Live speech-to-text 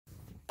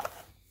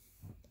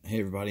Hey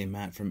everybody,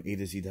 Matt from A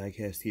to Z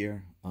Diecast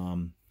here.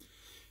 Gonna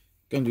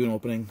do an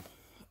opening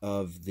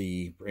of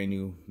the brand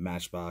new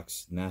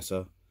Matchbox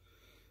NASA.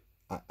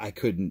 I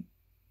couldn't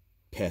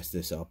pass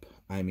this up.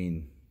 I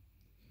mean,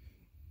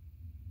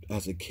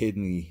 as a kid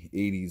in the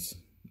 80s,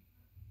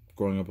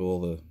 growing up with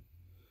all the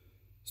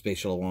space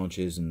shuttle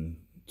launches and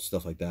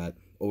stuff like that,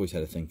 always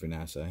had a thing for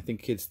NASA. I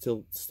think kids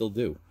still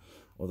do,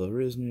 although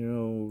there is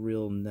no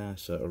real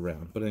NASA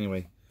around. But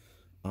anyway,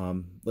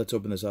 let's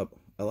open this up.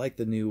 I like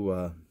the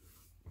new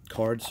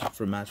cards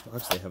from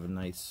Matchbox. They have a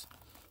nice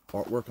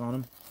artwork on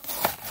them.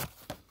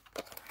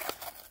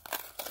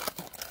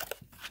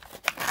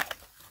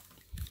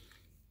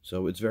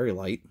 So it's very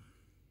light.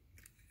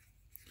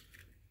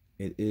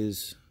 It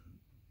is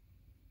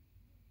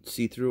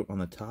see-through on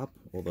the top,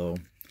 although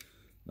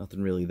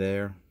nothing really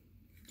there.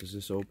 Does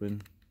this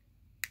open?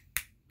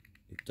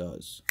 It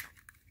does.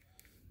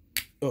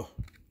 Oh,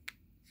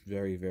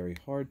 very, very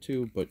hard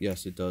to, but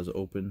yes, it does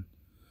open.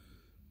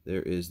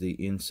 There is the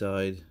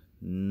inside.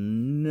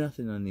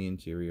 Nothing on the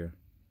interior,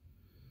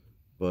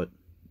 but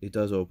it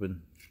does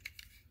open.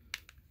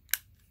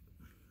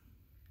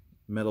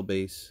 Metal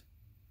base.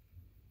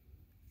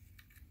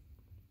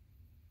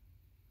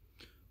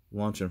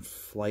 Launch and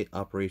flight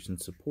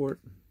operations support.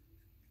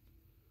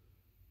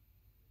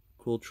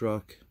 Cool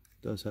truck.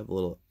 Does have a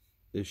little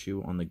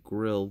issue on the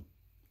grill,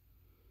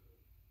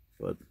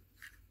 but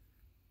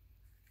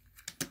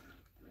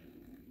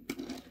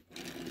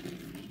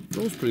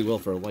goes pretty well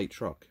for a light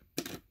truck.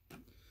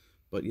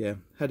 But yeah,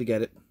 had to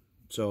get it.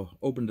 So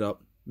opened it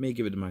up. May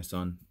give it to my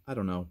son. I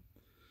don't know.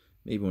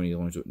 Maybe when he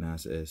learns what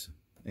NASA is.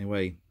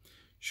 Anyway,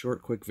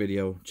 short, quick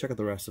video. Check out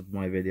the rest of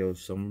my videos.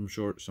 Some of them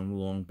short, some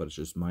long, but it's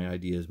just my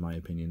ideas, my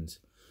opinions.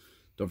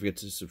 Don't forget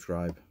to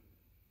subscribe.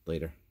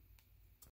 Later.